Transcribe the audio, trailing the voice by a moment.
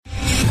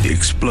The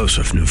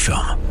explosive new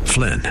film,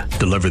 Flynn,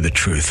 deliver the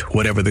truth,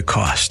 whatever the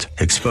cost,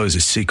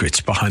 exposes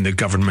secrets behind the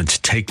government's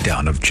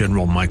takedown of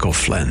General Michael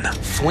Flynn.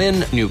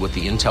 Flynn knew what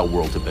the intel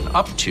world had been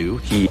up to.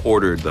 He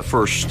ordered the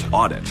first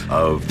audit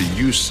of the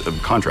use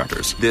of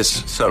contractors.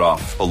 This set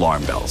off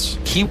alarm bells.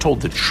 He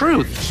told the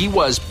truth. He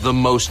was the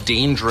most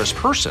dangerous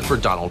person for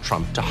Donald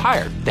Trump to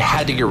hire. They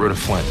had to get rid of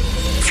Flynn.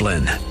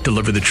 Flynn,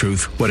 deliver the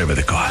truth, whatever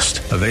the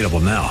cost. Available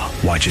now.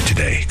 Watch it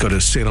today. Go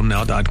to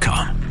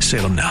salemnow.com.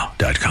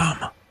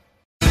 salemnow.com.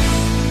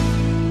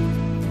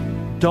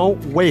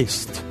 Don't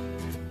waste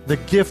the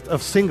gift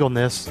of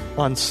singleness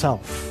on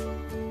self.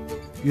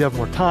 You have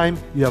more time,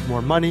 you have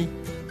more money,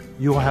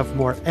 you have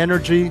more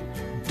energy.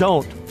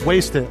 Don't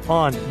waste it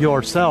on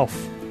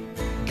yourself.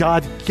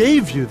 God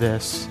gave you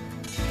this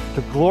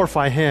to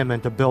glorify Him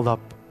and to build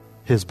up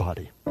His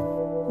body.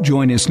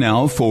 Join us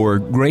now for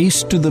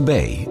Grace to the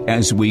Bay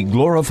as we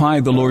glorify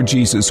the Lord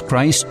Jesus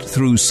Christ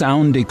through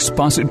sound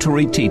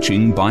expository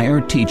teaching by our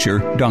teacher,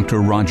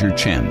 Dr. Roger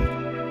Chen.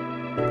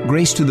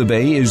 Grace to the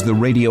Bay is the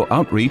radio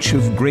outreach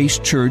of Grace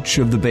Church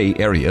of the Bay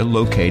Area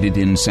located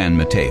in San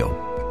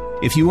Mateo.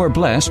 If you are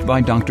blessed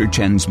by Dr.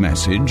 Chen's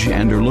message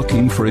and are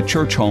looking for a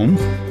church home,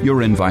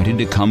 you're invited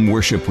to come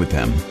worship with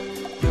them.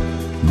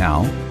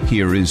 Now,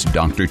 here is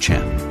Dr.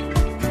 Chen.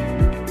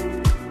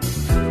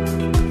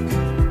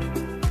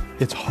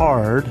 It's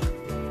hard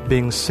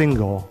being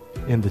single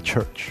in the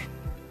church.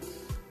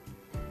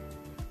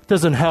 It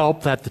doesn't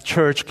help that the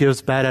church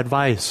gives bad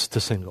advice to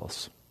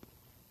singles.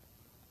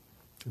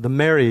 The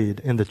married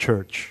in the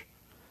church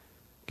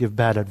give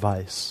bad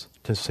advice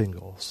to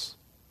singles.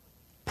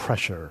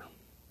 Pressure,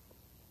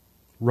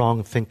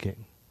 wrong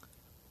thinking,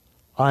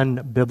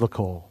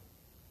 unbiblical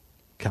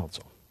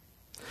counsel.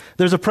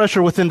 There's a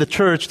pressure within the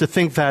church to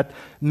think that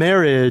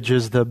marriage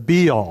is the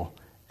be-all,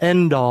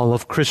 end-all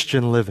of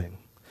Christian living.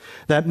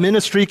 That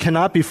ministry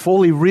cannot be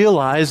fully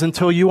realized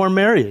until you are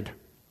married.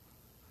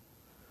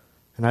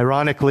 And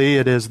ironically,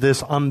 it is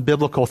this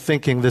unbiblical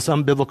thinking, this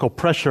unbiblical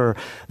pressure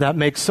that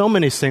makes so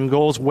many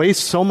singles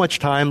waste so much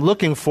time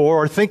looking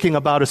for or thinking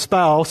about a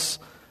spouse.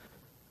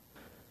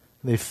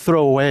 They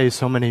throw away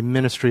so many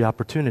ministry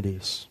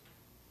opportunities.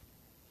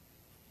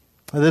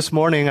 This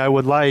morning, I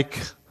would like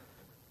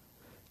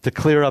to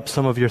clear up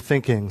some of your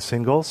thinking,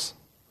 singles.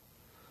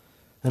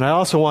 And I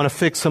also want to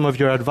fix some of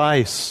your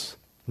advice,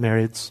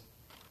 marrieds.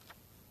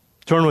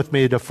 Turn with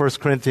me to 1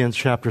 Corinthians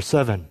chapter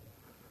 7,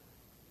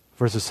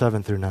 verses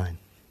 7 through 9.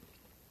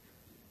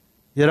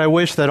 Yet I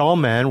wish that all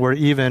men were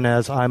even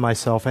as I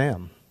myself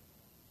am.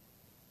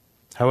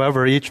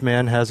 However, each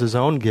man has his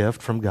own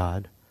gift from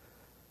God,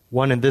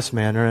 one in this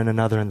manner and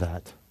another in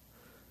that.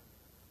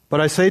 But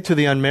I say to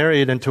the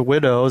unmarried and to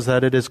widows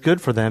that it is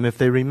good for them if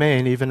they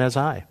remain even as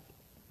I.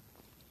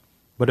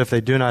 But if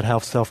they do not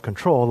have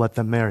self-control, let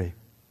them marry.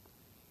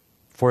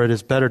 For it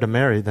is better to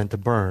marry than to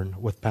burn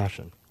with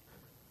passion.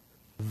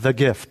 The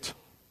gift.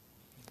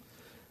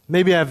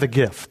 Maybe I have the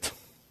gift.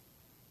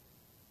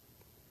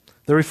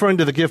 They're referring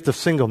to the gift of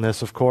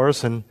singleness, of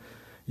course, and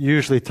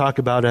usually talk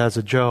about it as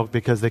a joke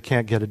because they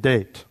can't get a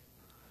date.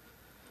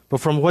 But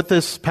from what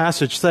this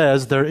passage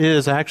says, there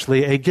is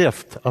actually a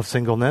gift of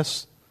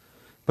singleness,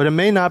 but it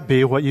may not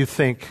be what you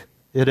think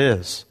it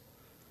is.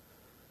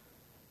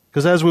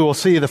 Because as we will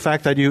see, the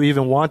fact that you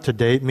even want to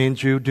date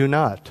means you do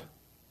not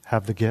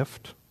have the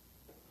gift.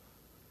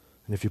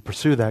 And if you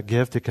pursue that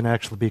gift, it can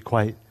actually be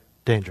quite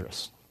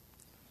dangerous.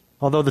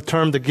 Although the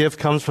term the gift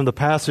comes from the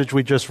passage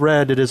we just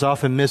read, it is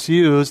often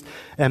misused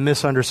and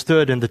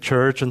misunderstood in the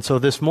church. And so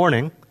this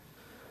morning,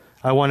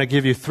 I want to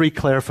give you three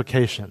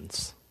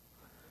clarifications.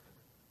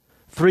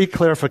 Three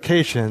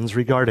clarifications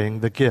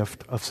regarding the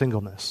gift of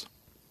singleness.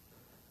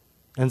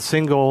 And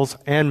singles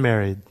and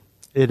married,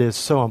 it is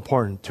so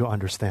important to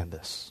understand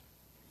this.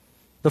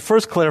 The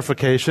first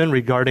clarification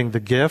regarding the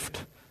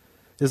gift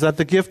is that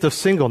the gift of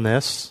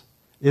singleness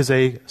is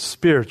a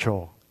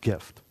spiritual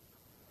gift.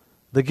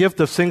 The gift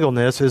of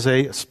singleness is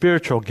a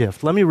spiritual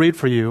gift. Let me read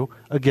for you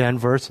again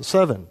verse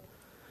 7.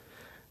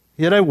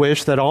 Yet I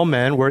wish that all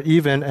men were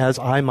even as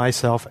I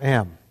myself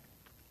am.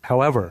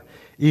 However,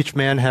 each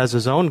man has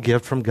his own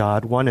gift from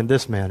God, one in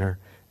this manner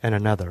and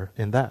another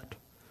in that.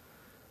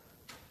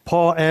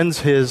 Paul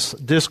ends his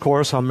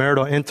discourse on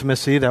marital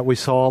intimacy that we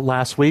saw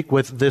last week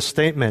with this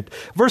statement.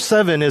 Verse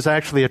 7 is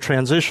actually a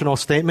transitional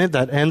statement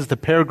that ends the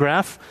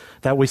paragraph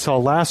that we saw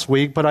last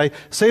week, but I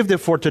saved it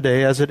for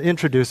today as it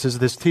introduces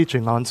this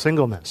teaching on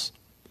singleness.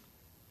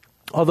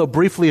 Although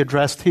briefly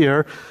addressed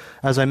here,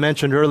 as I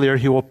mentioned earlier,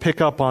 he will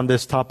pick up on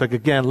this topic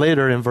again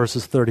later in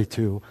verses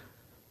 32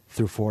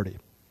 through 40.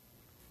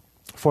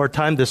 For our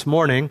time this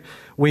morning,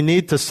 we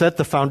need to set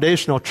the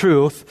foundational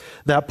truth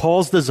that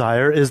Paul's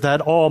desire is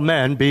that all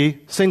men be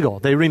single.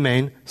 They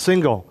remain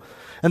single.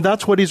 And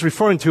that's what he's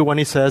referring to when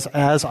he says,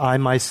 as I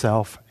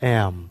myself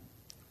am.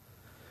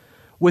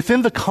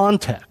 Within the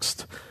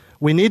context,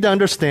 we need to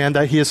understand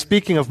that he is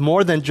speaking of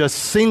more than just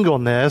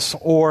singleness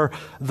or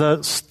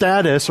the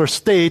status or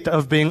state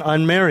of being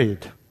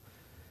unmarried.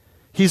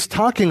 He's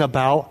talking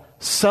about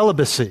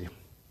celibacy,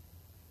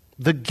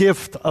 the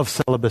gift of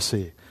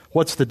celibacy.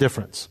 What's the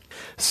difference?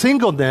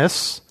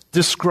 Singleness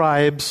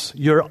describes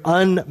your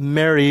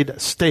unmarried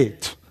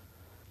state.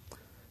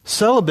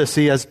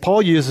 Celibacy, as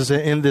Paul uses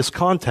it in this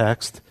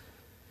context,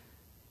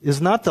 is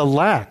not the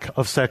lack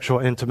of sexual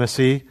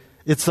intimacy,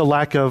 it's the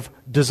lack of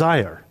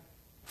desire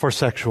for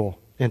sexual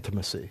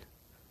intimacy.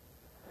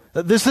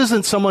 This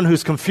isn't someone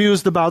who's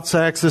confused about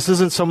sex. This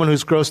isn't someone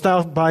who's grossed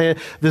out by it.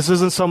 This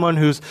isn't someone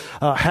who's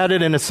had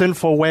it in a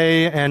sinful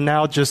way and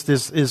now just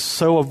is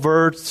so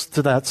averse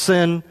to that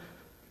sin.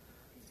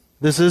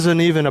 This isn't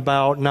even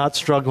about not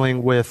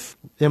struggling with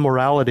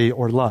immorality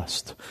or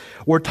lust.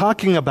 We're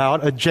talking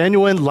about a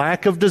genuine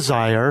lack of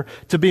desire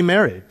to be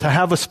married, to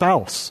have a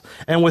spouse.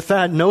 And with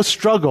that, no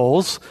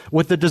struggles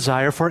with the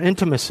desire for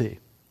intimacy.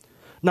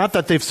 Not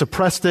that they've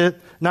suppressed it,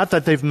 not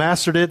that they've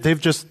mastered it, they've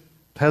just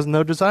has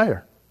no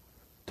desire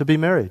to be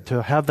married,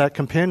 to have that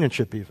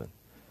companionship even.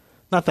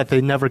 Not that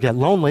they never get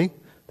lonely,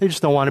 they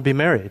just don't want to be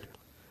married.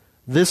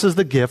 This is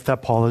the gift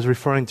that Paul is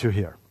referring to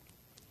here.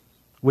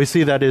 We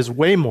see that is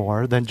way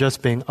more than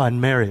just being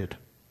unmarried.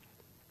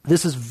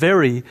 This is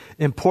very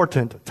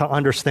important to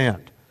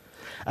understand.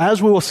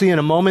 As we will see in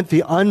a moment,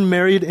 the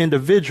unmarried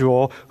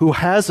individual who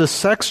has a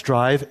sex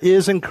drive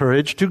is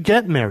encouraged to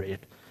get married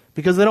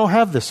because they don't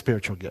have this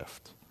spiritual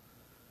gift.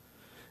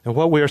 And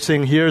what we are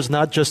seeing here is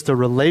not just a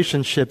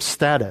relationship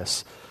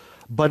status,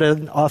 but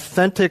an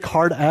authentic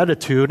heart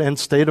attitude and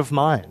state of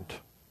mind.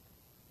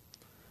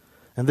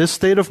 And this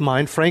state of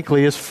mind,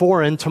 frankly, is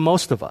foreign to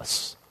most of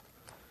us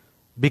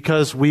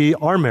because we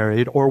are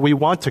married or we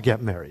want to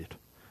get married.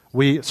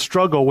 We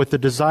struggle with the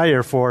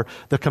desire for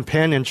the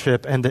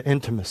companionship and the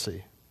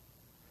intimacy.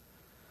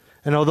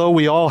 And although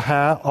we all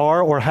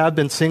are or have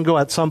been single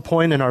at some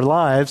point in our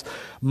lives,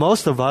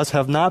 most of us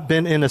have not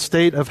been in a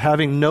state of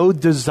having no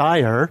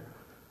desire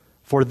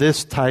for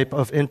this type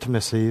of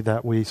intimacy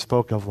that we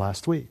spoke of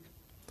last week.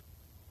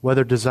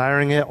 Whether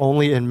desiring it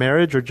only in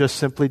marriage or just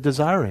simply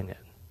desiring it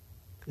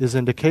is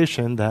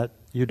indication that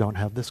you don't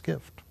have this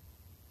gift.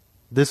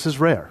 This is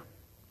rare,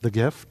 the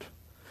gift.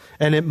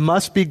 And it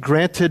must be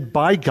granted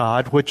by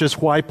God, which is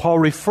why Paul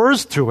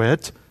refers to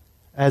it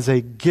as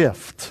a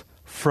gift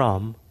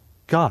from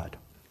God.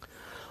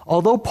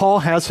 Although Paul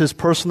has his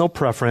personal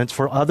preference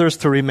for others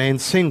to remain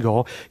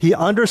single, he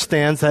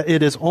understands that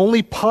it is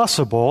only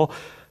possible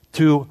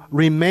to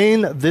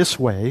remain this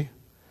way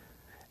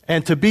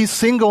and to be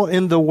single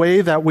in the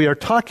way that we are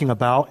talking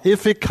about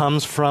if it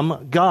comes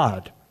from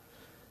God.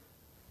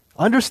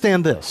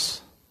 Understand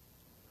this.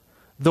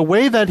 The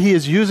way that he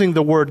is using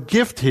the word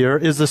gift here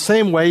is the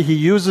same way he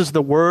uses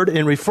the word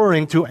in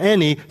referring to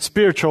any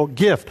spiritual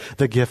gift.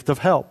 The gift of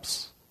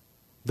helps.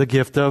 The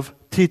gift of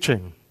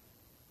teaching.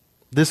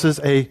 This is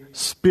a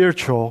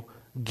spiritual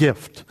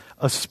gift.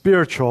 A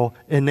spiritual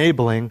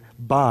enabling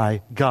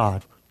by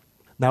God.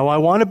 Now I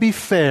want to be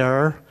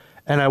fair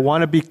and I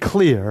want to be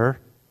clear.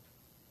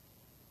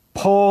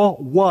 Paul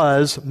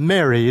was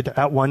married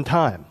at one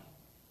time.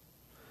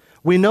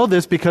 We know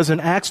this because in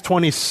Acts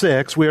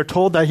 26, we are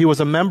told that he was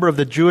a member of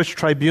the Jewish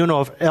tribunal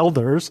of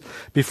elders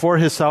before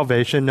his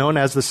salvation, known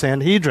as the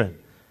Sanhedrin.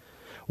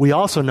 We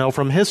also know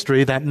from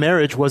history that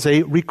marriage was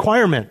a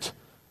requirement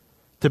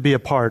to be a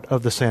part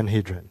of the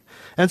Sanhedrin.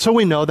 And so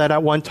we know that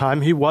at one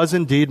time he was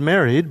indeed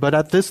married, but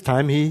at this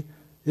time he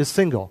is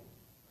single.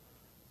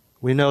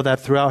 We know that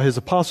throughout his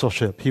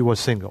apostleship he was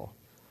single.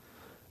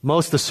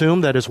 Most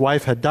assume that his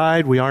wife had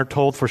died. We aren't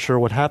told for sure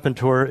what happened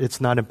to her.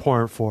 It's not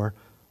important for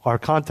our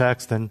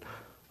context, and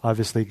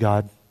obviously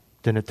God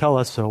didn't tell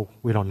us, so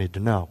we don't need to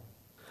know.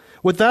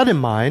 With that in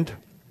mind,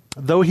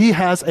 though he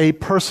has a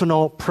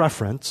personal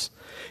preference,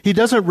 he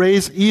doesn't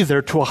raise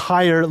either to a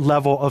higher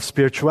level of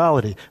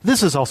spirituality.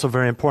 This is also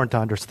very important to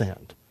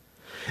understand.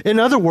 In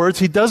other words,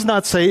 he does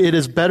not say it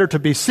is better to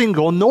be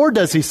single, nor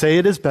does he say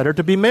it is better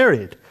to be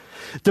married.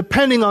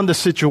 Depending on the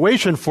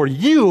situation for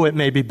you, it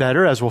may be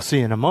better, as we'll see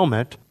in a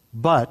moment,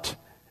 but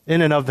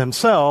in and of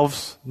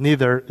themselves,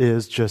 neither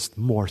is just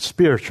more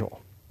spiritual.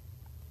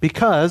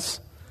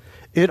 Because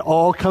it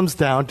all comes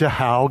down to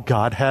how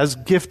God has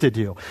gifted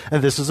you.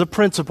 And this is a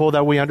principle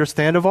that we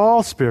understand of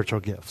all spiritual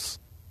gifts.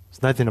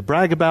 It's nothing to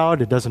brag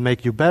about. It doesn't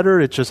make you better.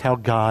 It's just how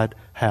God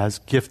has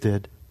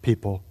gifted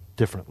people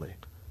differently.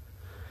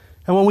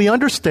 And when we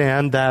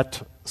understand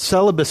that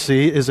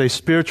celibacy is a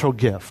spiritual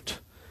gift,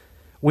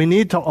 we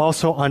need to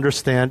also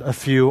understand a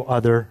few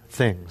other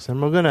things.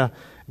 And we're going to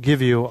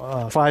give you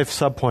 5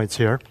 subpoints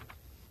here.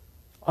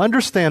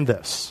 Understand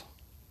this.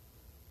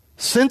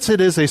 Since it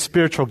is a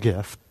spiritual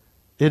gift,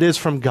 it is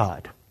from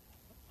God.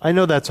 I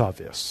know that's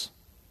obvious,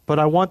 but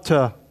I want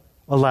to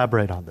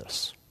elaborate on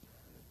this.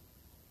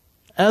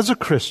 As a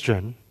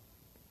Christian,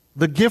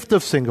 the gift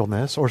of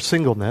singleness, or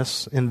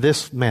singleness in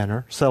this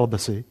manner,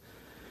 celibacy,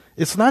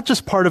 it's not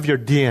just part of your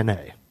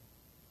DNA.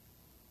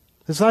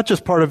 It's not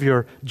just part of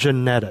your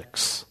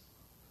genetics.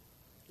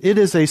 It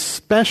is a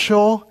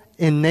special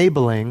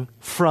enabling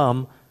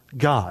from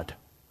God.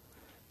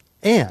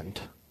 And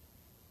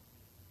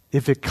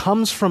if it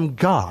comes from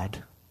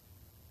God,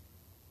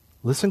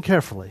 listen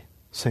carefully,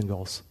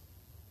 singles,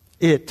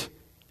 it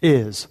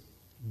is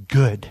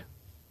good.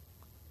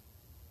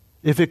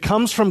 If it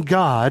comes from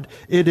God,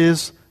 it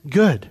is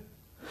good.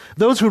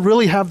 Those who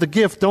really have the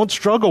gift don't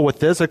struggle with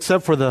this,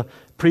 except for the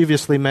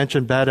previously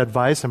mentioned bad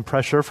advice and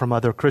pressure from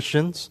other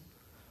Christians.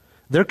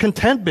 They're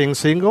content being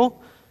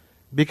single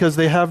because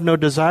they have no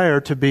desire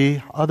to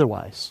be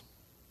otherwise.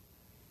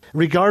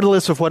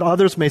 Regardless of what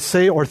others may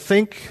say or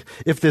think,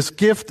 if this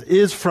gift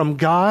is from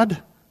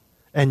God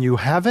and you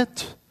have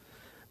it,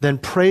 then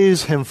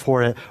praise Him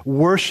for it.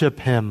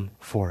 Worship Him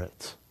for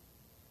it.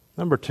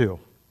 Number 2,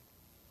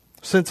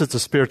 since it's a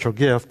spiritual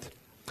gift,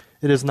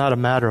 it is not a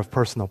matter of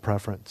personal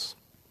preference.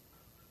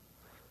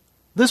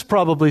 This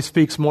probably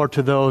speaks more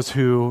to those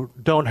who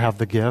don't have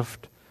the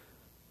gift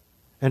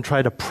and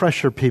try to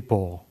pressure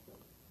people.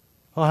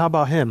 Oh, how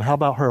about him? How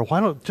about her?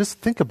 Just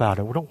think about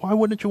it. Why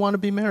wouldn't you want to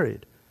be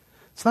married?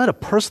 It's not a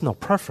personal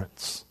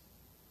preference.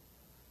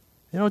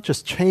 You don't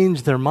just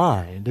change their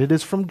mind. It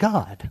is from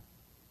God.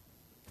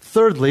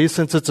 Thirdly,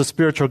 since it's a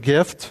spiritual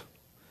gift,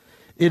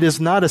 it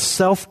is not a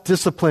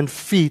self-disciplined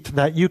feat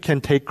that you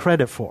can take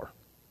credit for.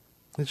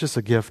 It's just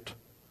a gift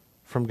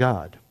from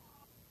God.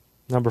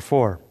 Number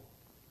 4,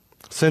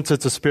 since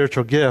it's a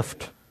spiritual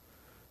gift,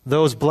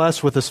 those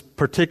blessed with this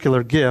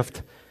particular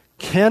gift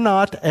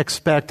cannot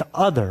expect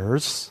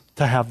others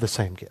to have the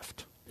same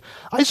gift.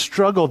 I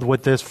struggled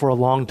with this for a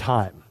long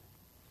time.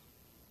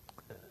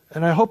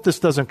 And I hope this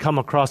doesn't come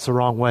across the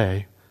wrong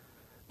way.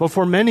 But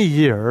for many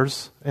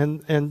years,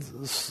 and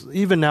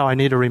even now I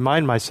need to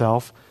remind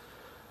myself,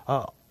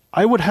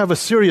 I would have a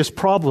serious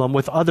problem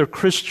with other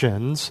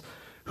Christians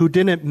who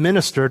didn't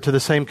minister to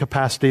the same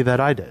capacity that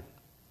I did.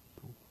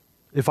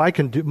 If I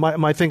can do,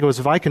 my thinking was,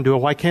 if I can do it,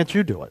 why can't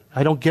you do it?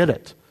 I don't get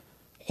it.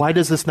 Why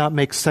does this not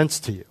make sense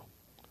to you?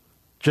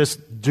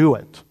 Just do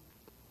it.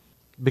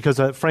 Because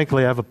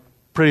frankly, I have a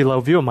pretty low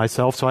view of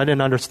myself, so I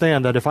didn't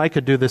understand that if I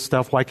could do this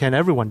stuff, why can't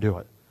everyone do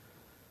it?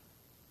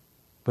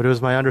 But it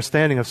was my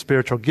understanding of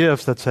spiritual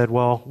gifts that said,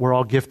 well, we're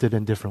all gifted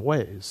in different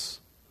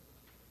ways.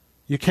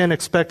 You can't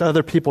expect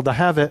other people to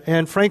have it,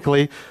 and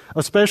frankly,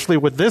 especially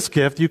with this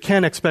gift, you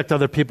can't expect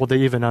other people to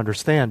even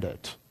understand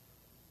it.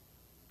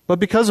 But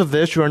because of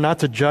this, you are not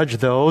to judge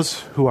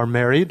those who are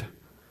married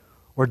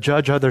or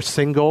judge other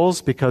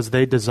singles because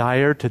they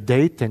desire to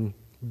date and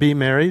be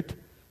married.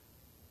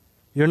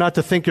 You're not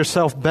to think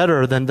yourself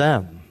better than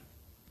them.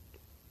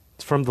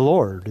 It's from the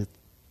Lord. You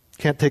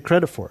can't take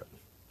credit for it.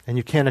 And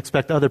you can't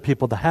expect other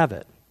people to have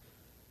it.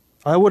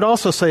 I would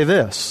also say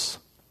this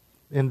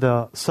in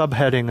the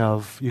subheading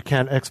of you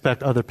can't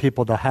expect other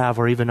people to have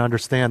or even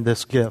understand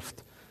this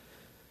gift.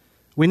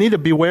 We need to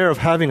beware of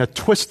having a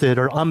twisted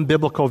or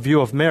unbiblical view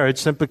of marriage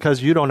simply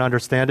because you don't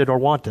understand it or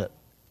want it.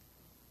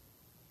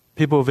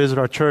 People who visit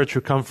our church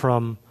who come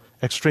from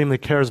extremely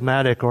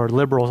charismatic or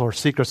liberal or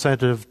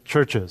seeker-sensitive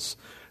churches,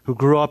 who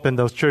grew up in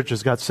those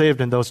churches, got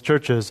saved in those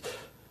churches,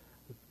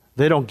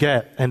 they don't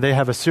get, and they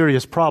have a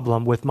serious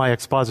problem with my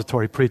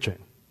expository preaching.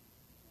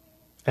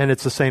 And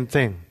it's the same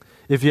thing.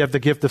 If you have the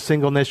gift of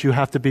singleness, you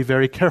have to be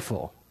very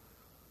careful.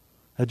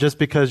 Just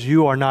because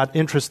you are not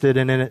interested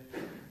in it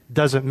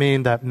doesn't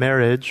mean that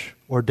marriage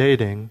or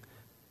dating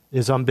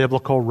is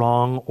unbiblical,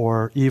 wrong,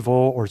 or evil,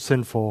 or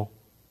sinful,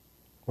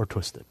 or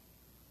twisted.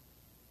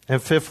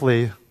 And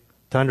fifthly,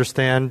 to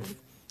understand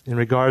in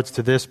regards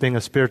to this being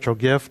a spiritual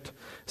gift,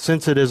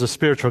 since it is a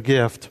spiritual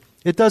gift,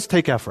 it does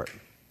take effort.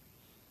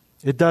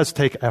 It does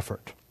take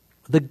effort.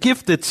 The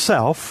gift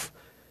itself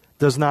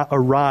does not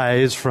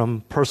arise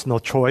from personal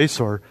choice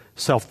or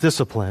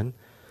self-discipline,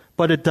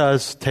 but it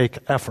does take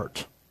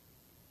effort.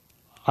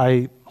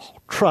 I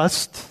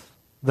trust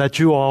that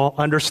you all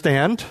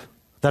understand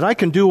that I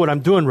can do what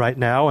I'm doing right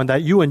now and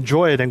that you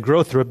enjoy it and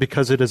grow through it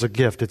because it is a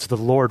gift. It's the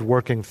Lord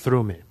working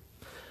through me.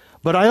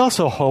 But I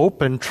also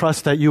hope and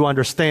trust that you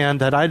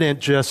understand that I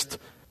didn't just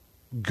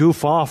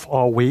goof off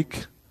all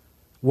week,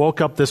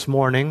 woke up this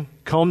morning,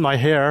 combed my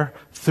hair,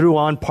 threw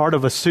on part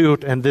of a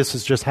suit, and this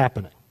is just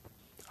happening.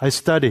 I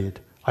studied,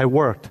 I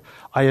worked,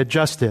 I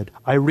adjusted,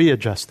 I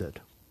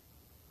readjusted.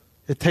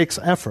 It takes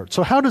effort.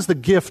 So how does the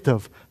gift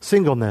of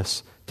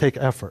singleness take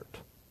effort?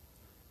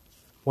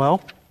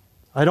 Well,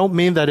 I don't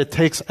mean that it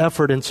takes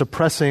effort in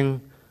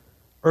suppressing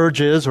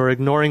urges or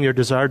ignoring your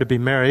desire to be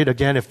married.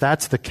 Again, if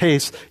that's the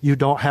case, you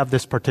don't have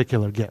this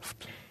particular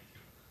gift.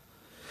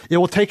 It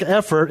will take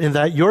effort in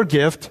that your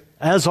gift,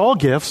 as all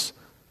gifts,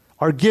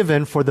 are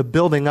given for the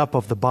building up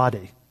of the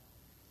body,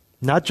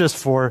 not just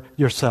for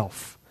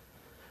yourself.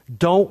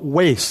 Don't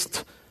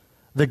waste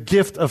the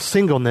gift of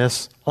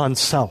singleness on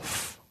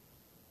self.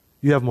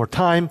 You have more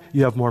time,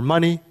 you have more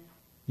money,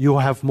 you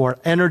have more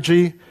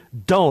energy.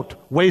 Don't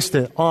waste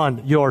it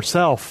on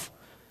yourself.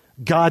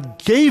 God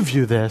gave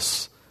you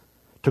this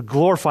to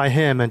glorify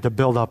Him and to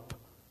build up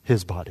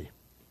His body.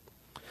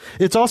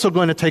 It's also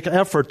going to take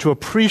effort to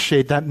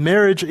appreciate that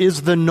marriage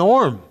is the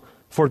norm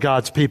for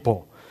God's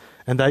people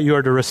and that you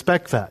are to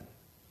respect that.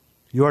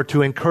 You are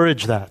to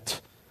encourage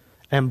that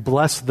and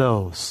bless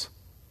those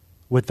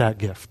with that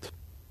gift.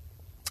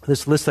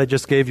 This list I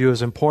just gave you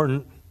is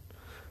important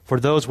for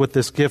those with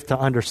this gift to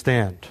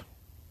understand.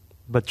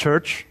 But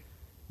church,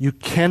 you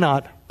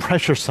cannot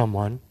pressure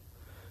someone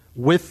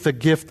with the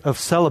gift of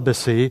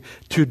celibacy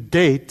to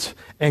date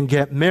and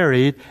get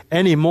married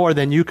any more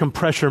than you can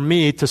pressure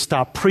me to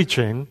stop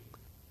preaching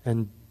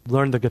and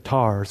learn the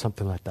guitar or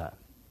something like that.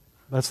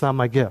 That's not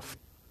my gift.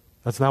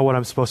 That's not what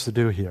I'm supposed to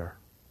do here.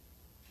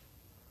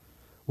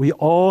 We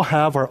all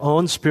have our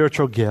own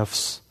spiritual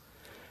gifts,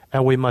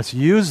 and we must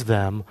use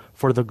them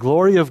for the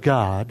glory of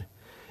God,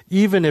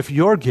 even if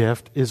your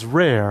gift is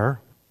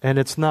rare and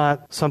it's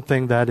not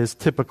something that is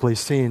typically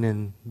seen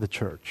in the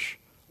church,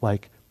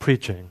 like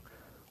preaching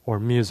or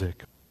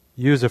music.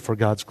 Use it for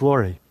God's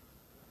glory.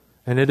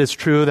 And it is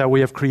true that we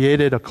have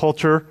created a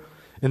culture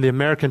in the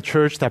American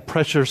church that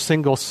pressures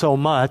singles so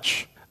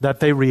much that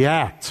they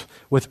react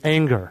with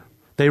anger.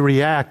 They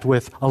react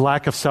with a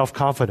lack of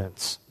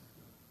self-confidence.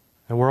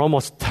 And we're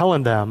almost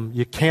telling them,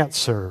 you can't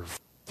serve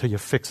till you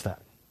fix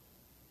that.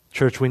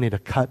 Church, we need to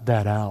cut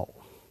that out.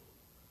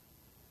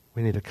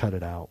 We need to cut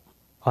it out.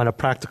 On a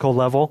practical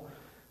level,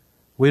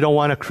 we don't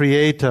want to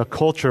create a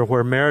culture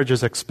where marriage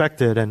is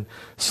expected and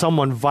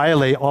someone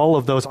violate all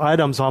of those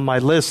items on my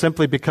list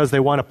simply because they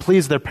want to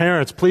please their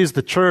parents, please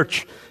the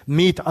church,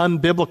 meet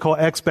unbiblical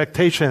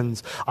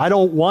expectations. I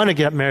don't want to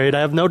get married. I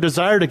have no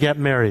desire to get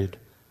married.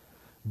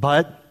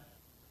 But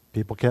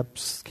people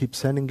keep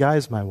sending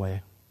guys my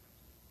way.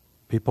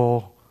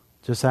 People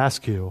just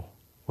ask you,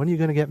 when are you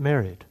going to get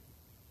married?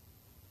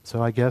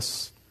 So I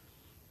guess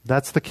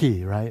that's the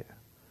key, right?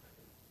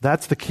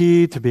 That's the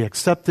key to be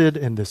accepted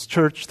in this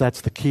church.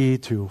 That's the key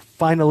to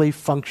finally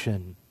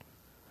function.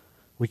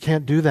 We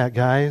can't do that,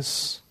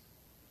 guys.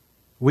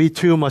 We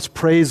too must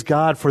praise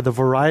God for the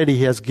variety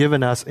He has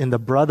given us in the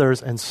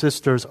brothers and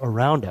sisters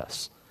around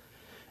us,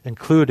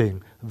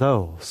 including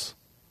those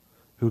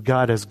who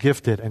God has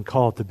gifted and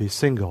called to be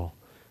single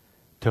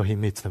till He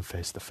meets them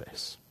face to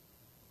face.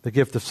 The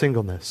gift of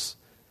singleness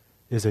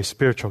is a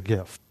spiritual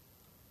gift.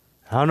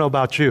 I don't know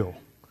about you,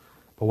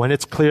 but when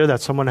it's clear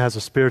that someone has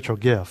a spiritual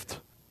gift,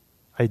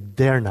 I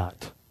dare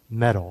not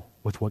meddle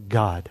with what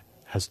God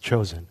has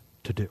chosen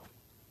to do.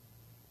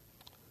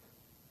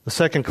 The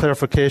second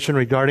clarification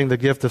regarding the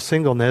gift of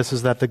singleness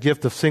is that the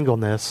gift of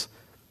singleness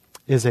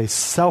is a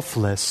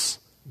selfless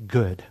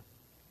good.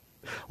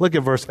 Look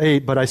at verse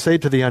 8. But I say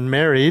to the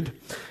unmarried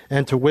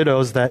and to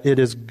widows that it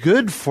is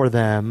good for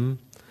them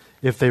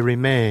if they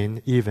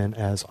remain even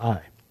as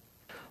I.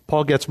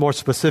 Paul gets more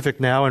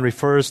specific now and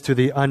refers to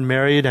the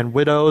unmarried and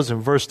widows. In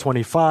verse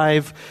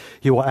 25,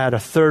 he will add a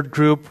third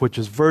group, which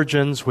is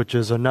virgins, which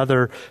is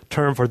another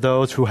term for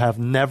those who have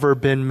never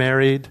been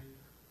married.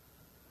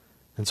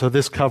 And so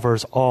this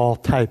covers all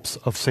types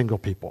of single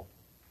people.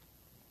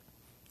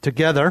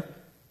 Together,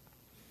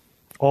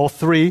 all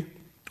three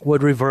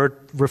would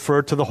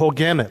refer to the whole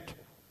gamut.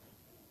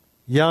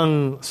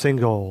 Young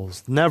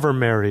singles, never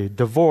married,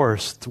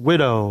 divorced,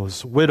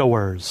 widows,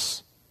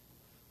 widowers,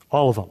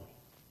 all of them.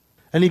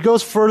 And he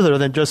goes further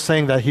than just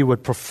saying that he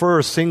would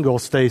prefer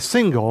singles stay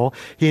single.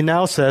 He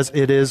now says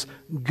it is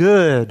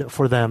good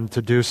for them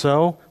to do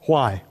so.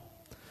 Why?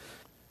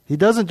 He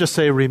doesn't just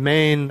say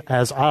remain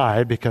as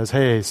I because,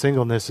 hey,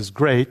 singleness is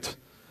great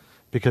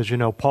because,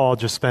 Paul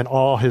just spent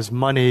all his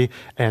money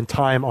and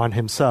time on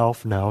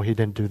himself. No, he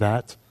didn't do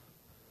that.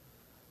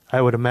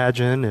 I would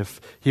imagine if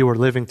he were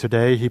living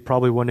today, he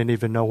probably wouldn't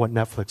even know what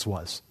Netflix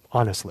was,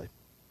 honestly.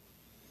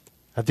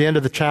 At the end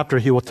of the chapter,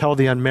 he will tell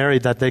the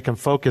unmarried that they can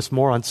focus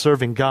more on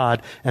serving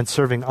God and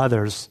serving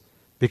others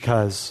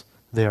because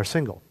they are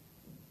single.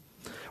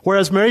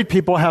 Whereas married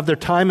people have their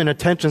time and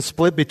attention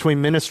split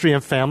between ministry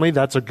and family,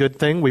 that's a good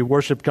thing. We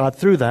worship God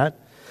through that.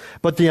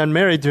 But the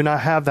unmarried do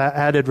not have that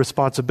added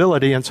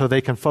responsibility, and so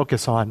they can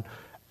focus on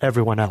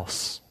everyone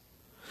else.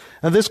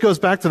 And this goes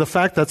back to the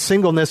fact that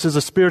singleness is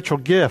a spiritual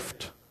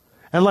gift.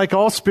 And like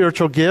all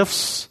spiritual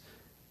gifts,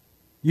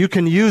 you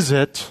can use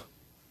it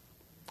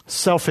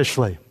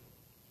selfishly.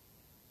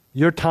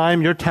 Your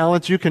time, your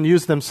talents, you can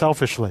use them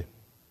selfishly.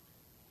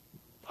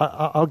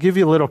 I'll give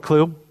you a little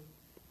clue.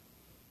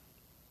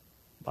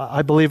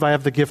 I believe I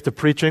have the gift of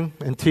preaching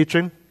and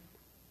teaching.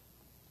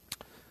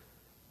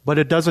 But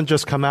it doesn't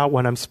just come out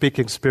when I'm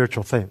speaking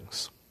spiritual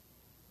things.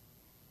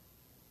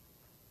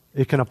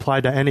 It can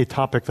apply to any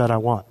topic that I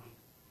want.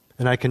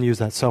 And I can use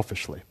that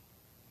selfishly.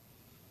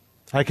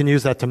 I can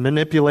use that to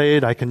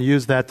manipulate. I can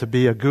use that to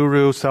be a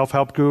guru,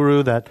 self-help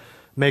guru that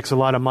makes a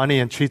lot of money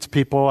and cheats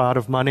people out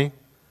of money.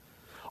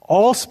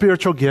 All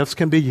spiritual gifts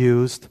can be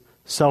used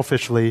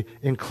selfishly,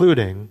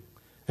 including,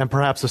 and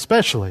perhaps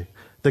especially,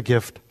 the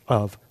gift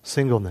of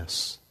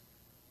singleness.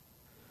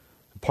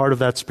 Part of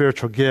that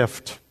spiritual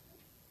gift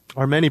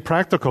are many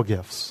practical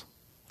gifts.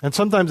 And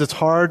sometimes it's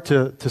hard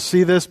to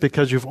see this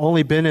because you've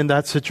only been in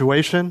that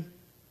situation,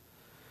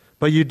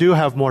 but you do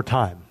have more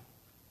time.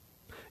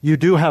 You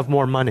do have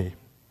more money.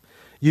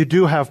 You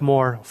do have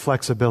more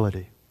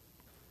flexibility,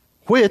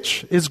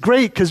 which is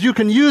great because you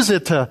can use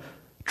it to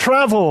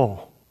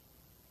travel,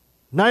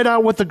 night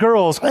out with the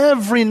girls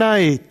every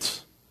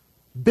night,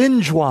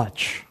 binge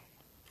watch,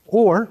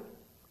 or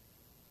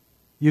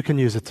you can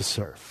use it to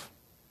serve,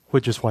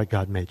 which is why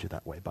God made you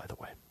that way, by the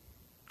way.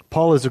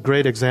 Paul is a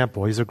great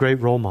example. He's a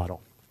great role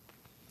model.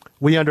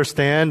 We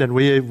understand and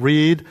we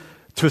read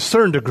to a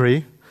certain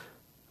degree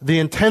the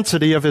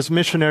intensity of his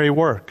missionary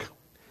work.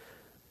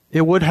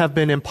 It would have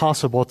been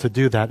impossible to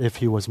do that if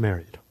he was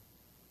married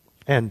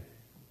and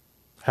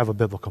have a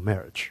biblical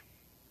marriage.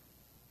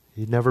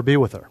 He'd never be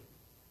with her.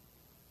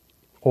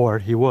 Or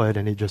he would,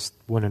 and he just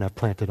wouldn't have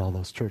planted all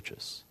those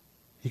churches.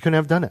 He couldn't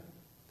have done it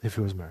if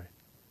he was married.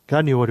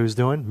 God knew what he was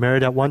doing.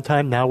 Married at one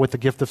time, now with the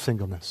gift of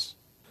singleness.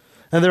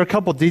 And there are a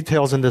couple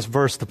details in this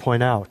verse to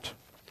point out.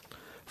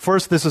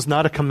 First, this is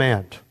not a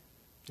command.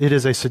 It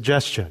is a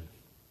suggestion.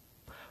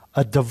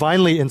 A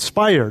divinely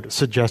inspired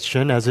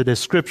suggestion, as it is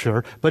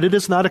Scripture, but it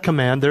is not a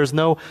command. There's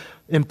no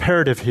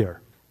imperative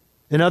here.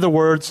 In other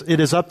words, it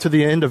is up to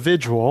the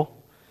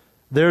individual.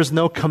 There's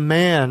no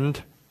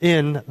command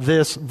in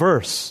this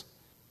verse.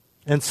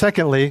 And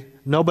secondly,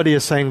 nobody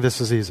is saying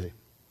this is easy.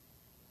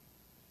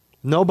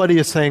 Nobody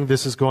is saying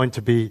this is going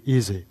to be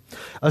easy.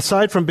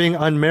 Aside from being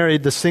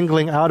unmarried, the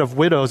singling out of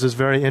widows is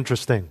very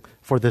interesting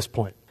for this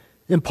point.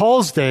 In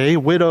Paul's day,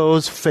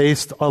 widows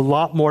faced a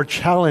lot more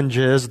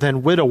challenges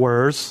than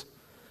widowers,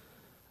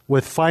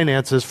 with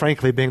finances,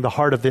 frankly, being the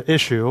heart of the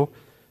issue,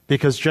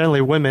 because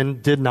generally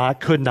women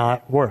could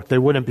not work. They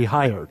wouldn't be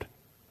hired.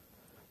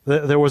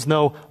 There was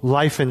no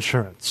life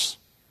insurance.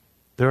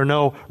 There are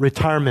no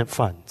retirement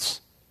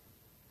funds.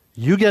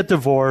 You get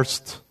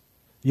divorced,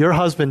 your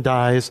husband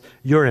dies,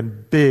 you're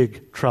in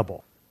big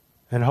trouble.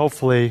 And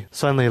hopefully,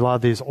 suddenly a lot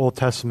of these Old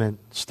Testament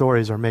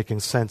stories are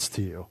making sense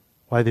to you.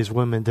 Why these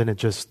women didn't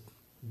just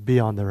be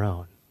on their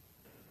own.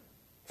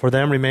 For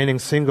them, remaining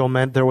single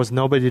meant there was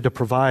nobody to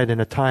provide in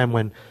a time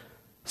when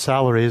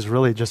salaries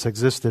really just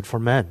existed for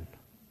men.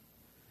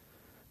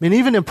 I mean,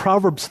 even in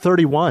Proverbs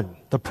 31,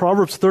 the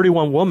Proverbs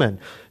 31 woman,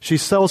 she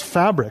sells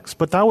fabrics,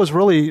 but that was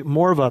really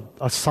more of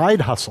a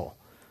side hustle.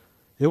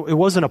 It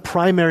wasn't a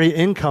primary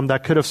income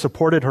that could have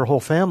supported her whole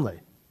family.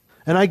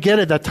 And I get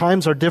it that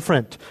times are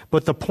different,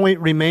 but the point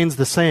remains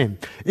the same.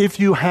 If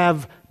you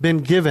have been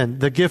given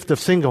the gift of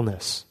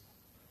singleness,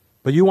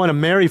 but you want to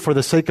marry for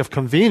the sake of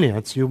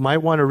convenience, you might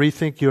want to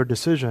rethink your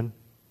decision.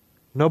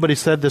 Nobody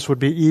said this would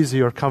be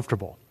easy or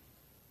comfortable.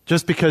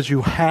 Just because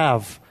you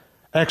have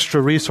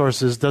extra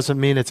resources doesn't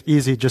mean it's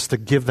easy just to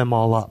give them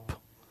all up.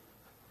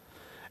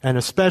 And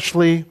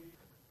especially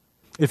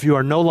if you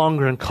are no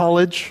longer in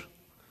college,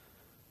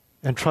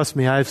 and trust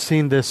me, I've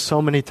seen this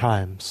so many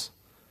times.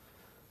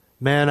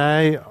 Man,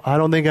 I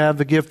don't think I have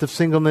the gift of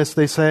singleness,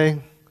 they say,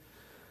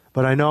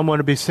 but I know I'm going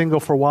to be single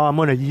for a while. I'm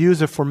going to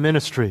use it for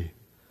ministry.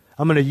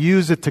 I'm going to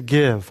use it to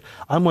give.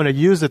 I'm going to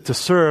use it to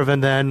serve,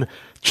 and then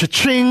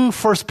cha-ching,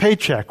 first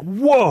paycheck.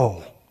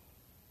 Whoa!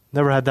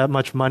 Never had that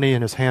much money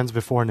in his hands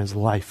before in his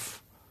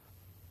life.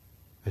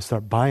 They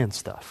start buying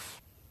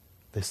stuff.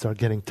 They start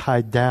getting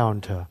tied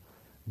down to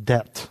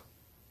debt,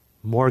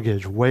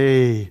 mortgage,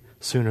 way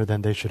sooner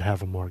than they should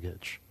have a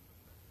mortgage.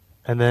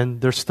 And then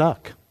they're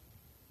stuck.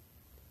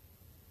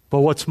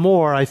 But what's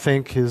more, I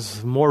think,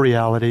 is more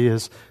reality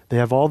is they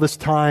have all this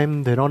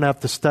time. They don't have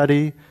to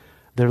study.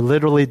 They're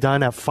literally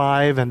done at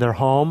 5 and they're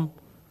home.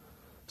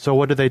 So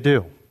what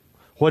do?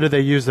 What do they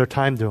use their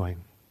time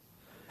doing?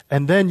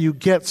 And then you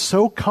get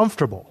so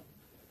comfortable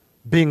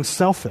being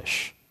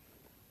selfish,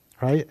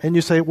 right? And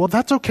you say, well,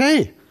 that's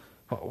okay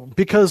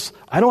because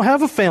I don't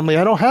have a family.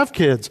 I don't have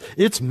kids.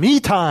 It's me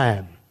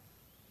time.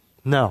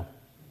 No.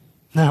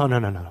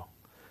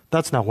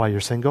 That's not why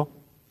you're single.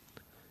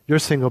 You're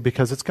single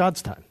because it's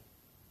God's time.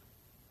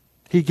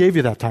 He gave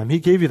you that time. He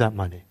gave you that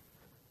money.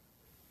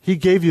 He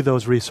gave you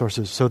those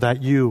resources so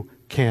that you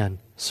can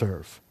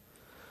serve.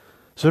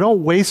 So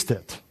don't waste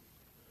it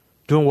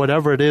doing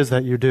whatever it is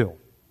that you do.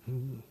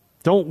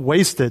 Don't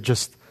waste it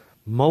just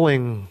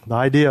mulling the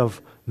idea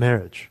of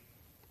marriage.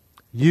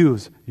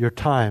 Use your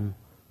time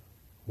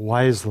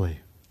wisely.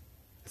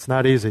 It's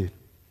not easy.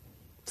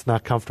 It's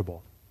not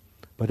comfortable.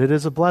 But it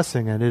is a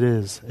blessing and it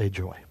is a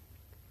joy.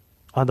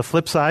 On the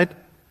flip side,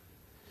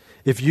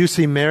 if you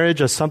see marriage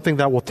as something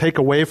that will take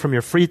away from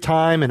your free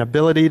time and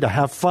ability to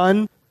have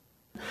fun,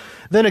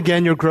 then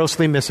again, you're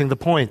grossly missing the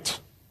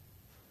point.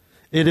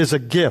 It is a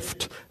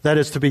gift that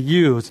is to be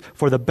used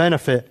for the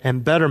benefit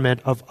and betterment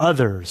of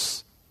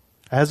others,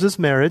 as is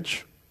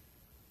marriage,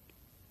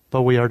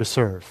 but we are to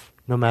serve,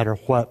 no matter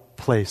what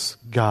place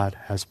God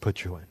has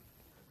put you in.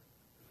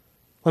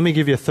 Let me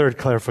give you a third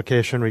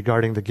clarification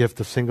regarding the gift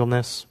of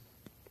singleness.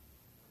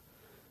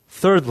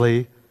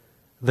 Thirdly,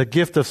 the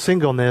gift of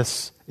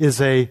singleness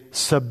is a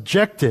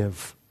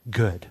subjective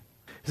good.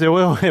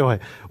 You say, wait.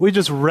 We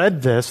just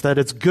read this, that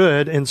it's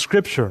good in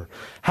Scripture.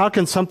 How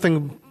can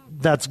something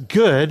that's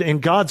good in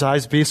God's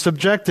eyes be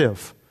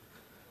subjective?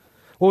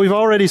 Well, we've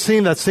already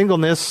seen that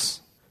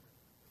singleness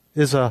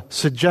is a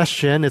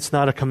suggestion. It's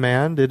not a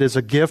command. It is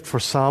a gift for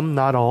some,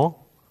 not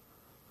all.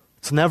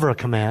 It's never a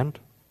command.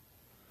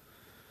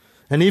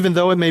 And even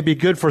though it may be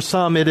good for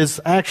some, it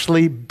is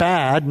actually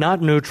bad, not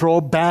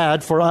neutral,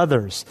 bad for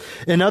others.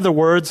 In other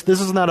words,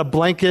 this is not a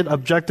blanket,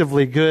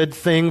 objectively good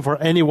thing for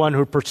anyone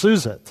who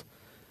pursues it.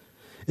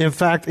 In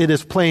fact, it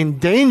is plain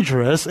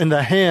dangerous in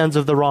the hands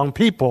of the wrong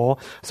people,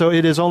 so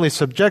it is only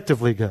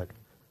subjectively good.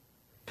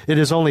 It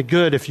is only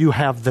good if you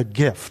have the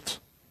gift.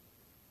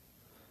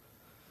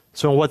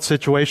 So in what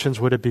situations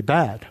would it be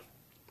bad?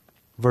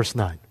 Verse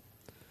 9.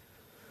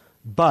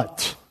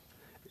 But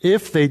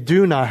if they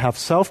do not have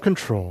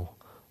self-control,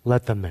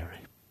 let them marry.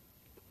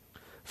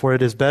 For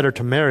it is better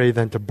to marry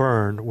than to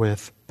burn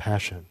with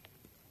passion.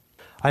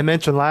 I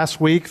mentioned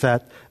last week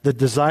that the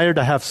desire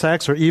to have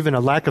sex or even a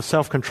lack of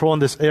self-control in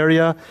this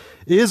area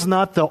is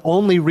not the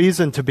only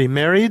reason to be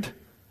married,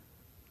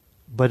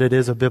 but it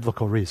is a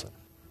biblical reason.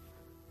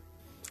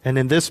 And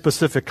in this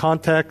specific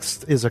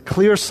context is a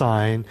clear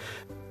sign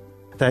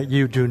that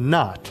you do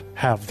not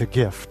have the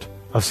gift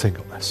of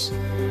singleness.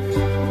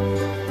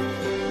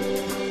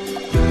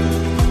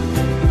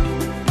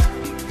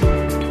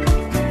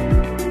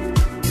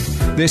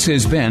 This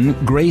has been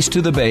Grace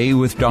to the Bay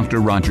with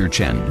Dr. Roger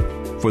Chen.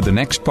 For the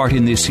next part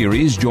in this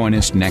series, join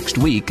us next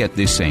week at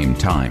this same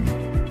time.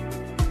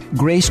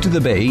 Grace to the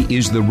Bay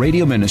is the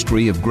radio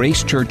ministry of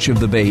Grace Church of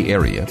the Bay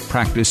Area,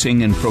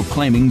 practicing and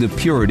proclaiming the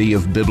purity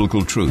of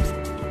biblical truth.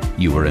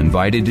 You are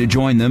invited to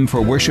join them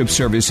for worship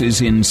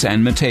services in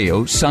San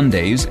Mateo,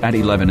 Sundays at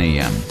 11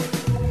 a.m.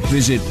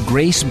 Visit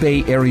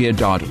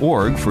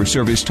gracebayarea.org for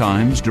service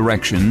times,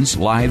 directions,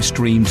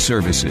 live-streamed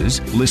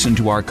services, listen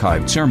to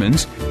archived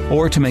sermons,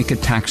 or to make a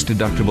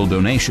tax-deductible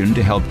donation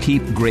to help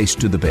keep Grace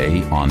to the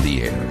Bay on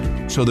the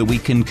air, so that we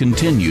can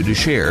continue to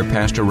share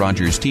Pastor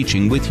Roger's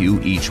teaching with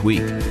you each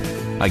week.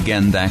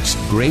 Again, that's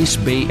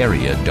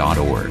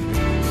gracebayarea.org.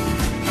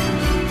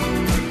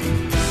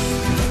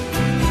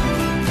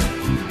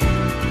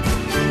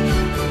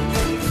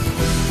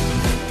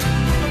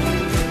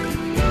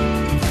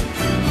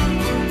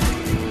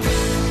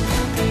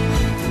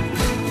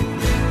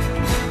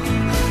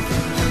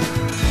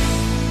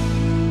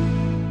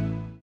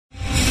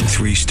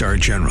 Three-star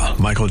General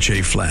Michael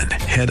J. Flynn,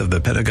 head of the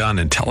Pentagon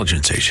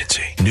Intelligence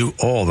Agency, knew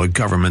all the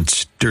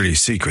government's dirty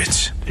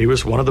secrets. He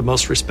was one of the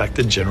most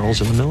respected generals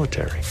in the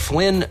military.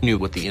 Flynn knew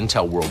what the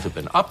intel world had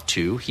been up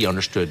to. He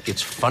understood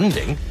its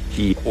funding.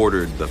 He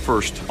ordered the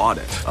first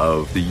audit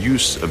of the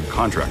use of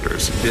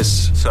contractors.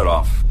 This set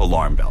off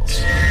alarm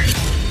bells.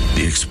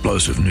 The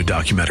explosive new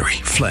documentary,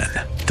 Flynn,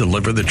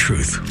 Deliver the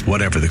Truth,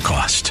 Whatever the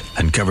Cost,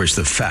 uncovers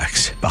the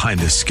facts behind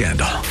this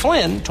scandal.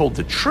 Flynn told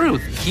the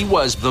truth. He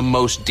was the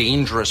most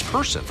dangerous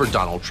person for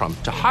Donald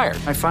Trump to hire.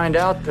 I find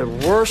out the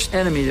worst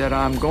enemy that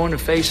I'm going to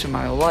face in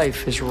my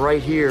life is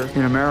right here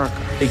in America.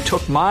 They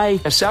took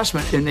my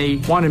assessment and they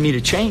wanted me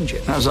to change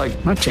it. And I was like,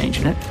 I'm not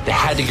changing it. They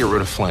had to get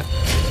rid of Flynn.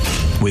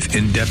 With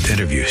in-depth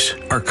interviews,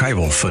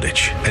 archival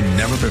footage, and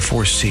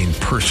never-before-seen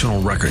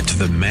personal records of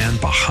the man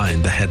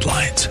behind the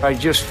headlines. I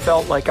just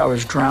felt like I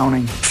was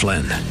drowning.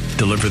 Flynn,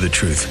 Deliver the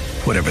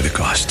Truth, Whatever the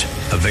Cost.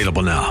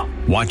 Available now.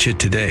 Watch it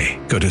today.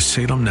 Go to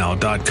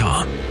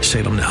salemnow.com.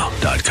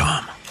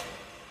 salemnow.com.